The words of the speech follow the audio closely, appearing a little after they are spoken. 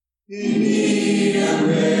In need of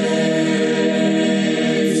grace,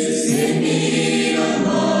 in need of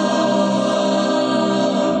love,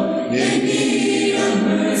 in need of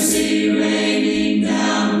mercy raining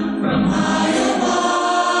down from high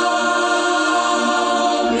above,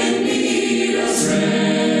 in need of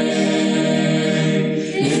strength,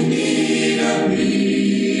 in need of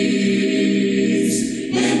peace,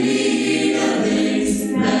 in need of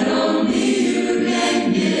things that only you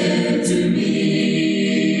can give to me.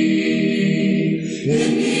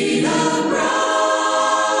 In need of Christ,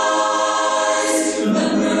 the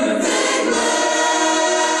perfect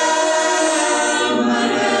Lamb, my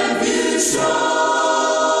refuge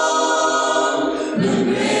strong, the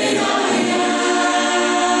great I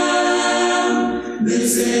am.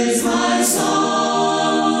 This is my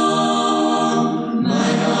song, my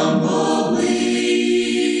humble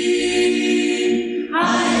plea.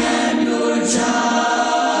 I am your child.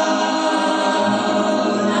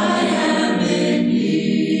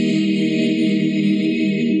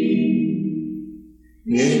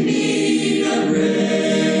 In need of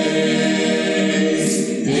grace,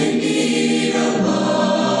 in need of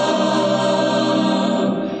love,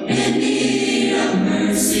 in need of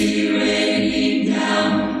mercy raining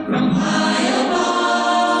down from high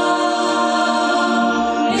above,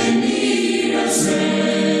 in need of strength,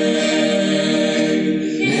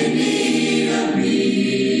 in need of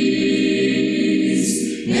peace,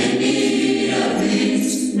 in need of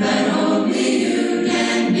things that only you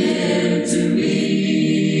can give to me.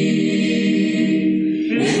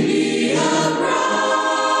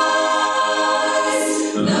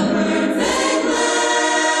 The perfect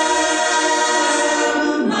Lamb,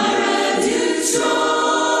 my refuge strong,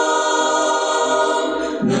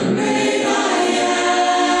 the great I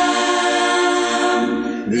am.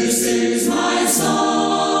 This is my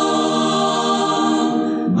song,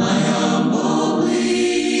 my humble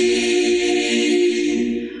plea.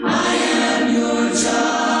 I am your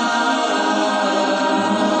child,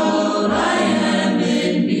 I am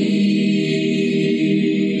in need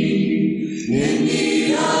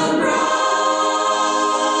of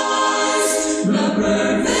Christ, the